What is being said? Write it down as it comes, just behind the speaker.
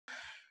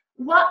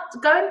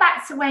going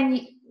back to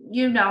when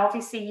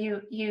obviously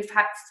you've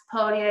had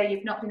polio,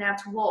 you've not been able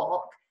to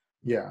walk.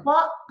 Yeah.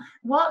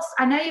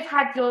 I know you've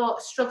had your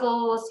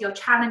struggles, your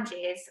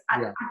challenges.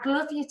 Yeah. I'd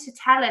love you to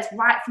tell us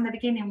right from the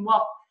beginning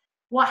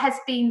what has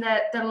been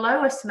the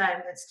lowest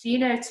moments, for you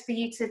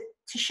to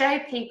show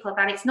people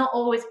that it's not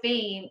always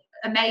been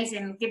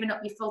amazing, giving up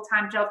your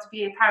full-time job to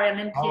be a Oh,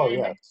 Paralympian,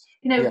 yes.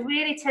 and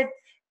really to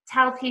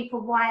tell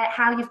people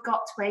how you've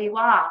got to where you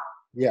are.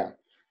 Yeah.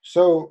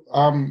 So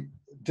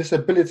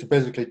disability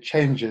basically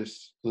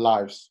changes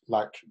lives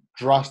like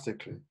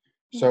drastically.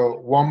 So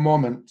one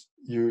moment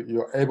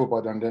you're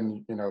able-bodied, and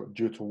then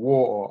due to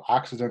war or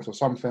accident or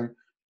something,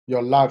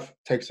 your life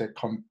takes a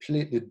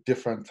completely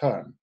different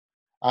turn.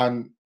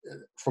 And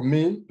for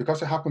me,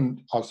 because it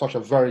happened at such a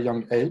very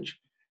young age,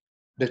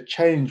 the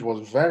change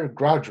was very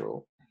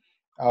gradual.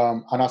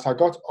 And as I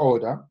got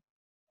older,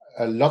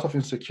 a lot of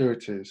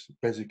insecurities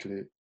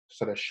basically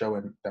started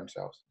showing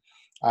themselves.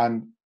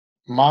 And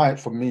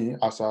for me,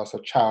 as a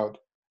child,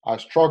 I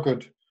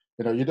struggled.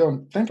 You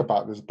don't think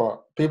about this,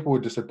 but people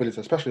with disabilities,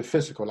 especially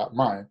physical like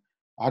mine,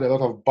 I had a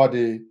lot of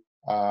body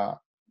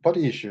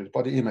issues,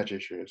 body image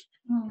issues.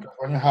 Because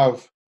when you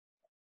have,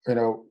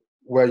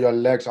 where your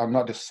legs are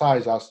not the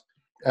size as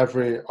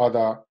every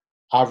other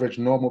average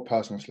normal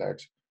person's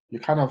legs, you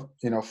kind of,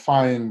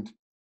 find,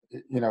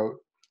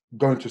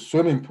 going to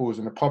swimming pools,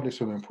 in the public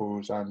swimming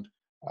pools, and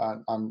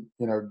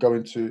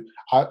going to,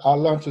 I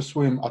learned to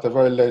swim at a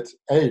very late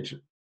age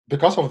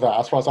because of that.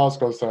 As far as I was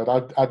concerned,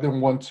 I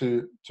didn't want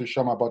to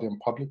show my body in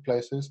public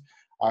places.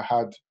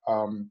 I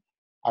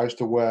used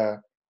to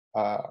wear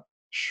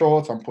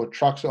shorts and put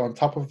tracksuit on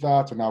top of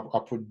that, and I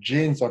put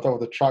jeans on top of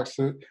the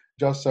tracksuit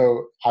just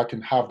so I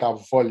can have that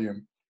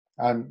volume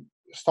and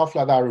stuff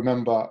like that. I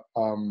remember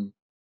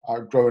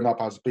growing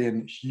up as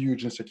being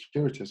huge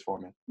insecurities for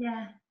me.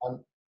 Yeah. And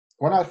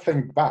when I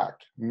think back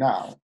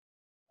now,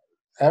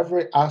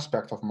 every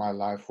aspect of my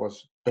life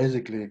was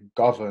basically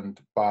governed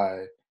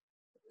by,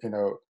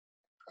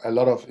 a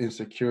lot of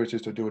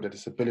insecurities to do with a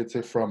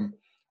disability, from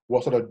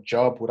what sort of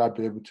job would I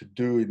be able to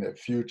do in the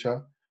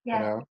future.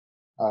 Yeah.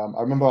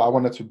 I remember I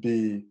wanted to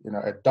be,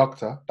 a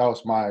doctor. That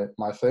was my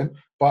thing.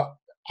 But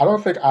I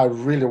don't think I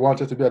really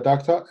wanted to be a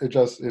doctor. It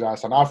just,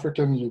 as an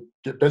African, you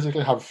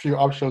basically have a few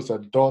options: a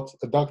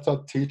doctor,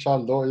 teacher,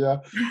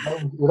 lawyer.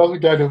 It doesn't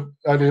get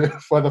any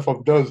further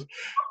from those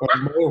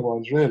main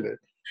ones, really.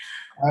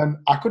 And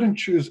I couldn't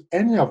choose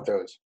any of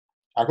those.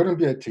 I couldn't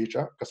be a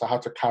teacher because I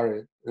had to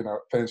carry,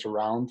 things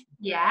around,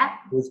 Yeah.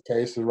 this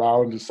case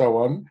around, and so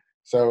on.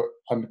 So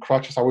on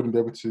crutches, I wouldn't be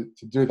able to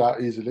do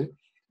that easily.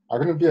 I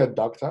couldn't be a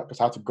doctor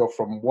because I had to go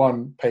from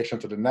one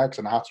patient to the next,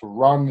 and I had to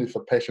run if a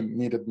patient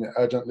needed me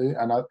urgently.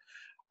 And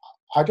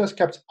I just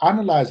kept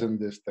analyzing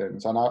these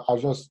things, and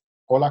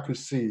all I could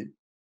see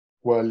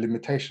were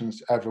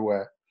limitations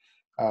everywhere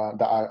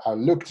that I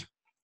looked.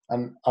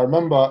 And I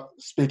remember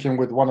speaking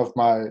with one of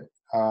my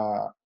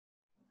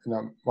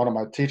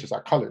teachers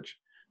at college.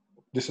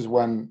 This is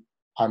when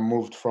I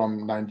moved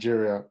from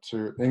Nigeria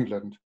to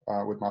England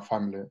with my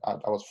family.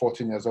 I was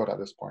 14 years old at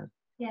this point.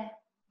 Yeah.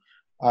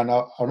 And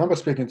I remember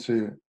speaking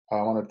to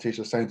one of the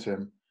teachers, saying to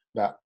him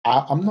that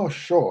I'm not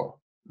sure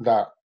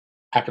that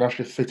I can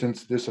actually fit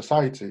into this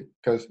society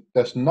because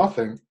there's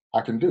nothing I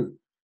can do.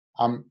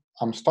 I'm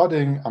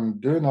studying, I'm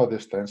doing all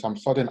these things. I'm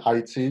studying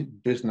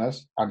IT,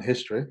 business, and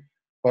history.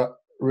 But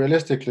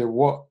realistically,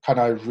 what can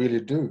I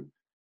really do?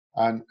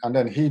 And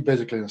then he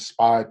basically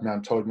inspired me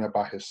and told me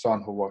about his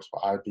son who works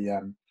for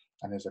IBM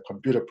and is a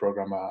computer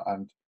programmer.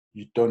 And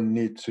you don't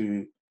need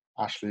to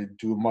actually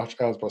do much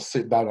else but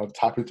sit down and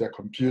type into a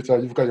computer.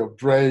 You've got your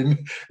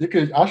brain. You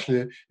could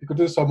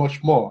do so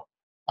much more.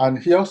 And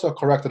he also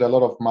corrected a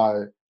lot of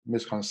my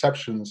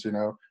misconceptions.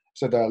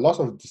 So there are lots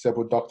of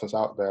disabled doctors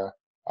out there.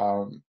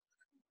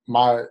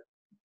 My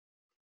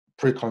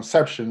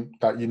preconception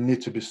that you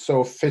need to be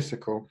so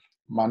physical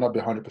might not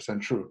be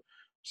 100% true.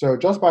 So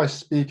just by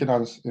speaking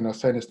and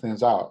saying these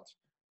things out,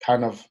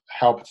 kind of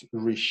helped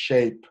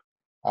reshape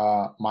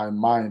my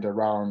mind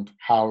around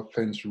how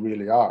things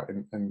really are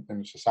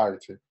in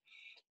society.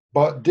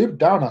 But deep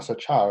down as a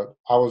child,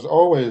 I was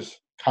always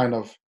kind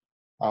of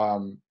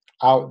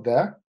out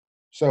there.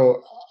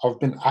 So I've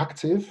been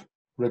active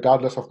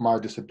regardless of my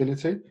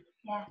disability.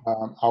 Yeah.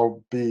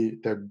 I'll be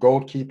the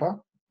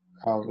goalkeeper.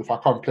 If I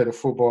can't play the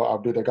football, I'll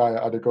be the guy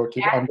at the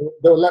goalkeeper, Yeah. and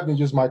they'll let me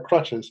use my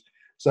crutches.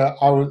 So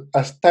I would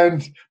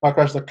extend my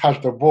crutches to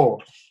catch the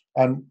ball,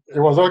 and it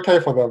was okay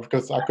for them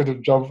because I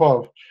couldn't jump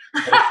off.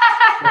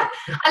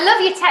 I love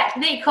your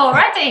technique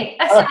already.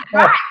 That's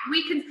right.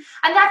 We can,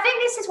 and I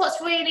think this is what's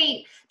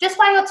really, just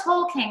while you're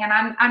talking and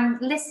I'm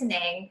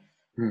listening.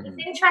 Mm-hmm.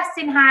 It's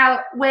interesting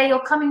where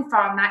you're coming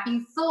from, that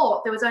you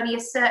thought there was only a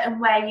certain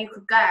way you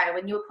could go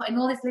and you were putting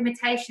all these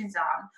limitations on.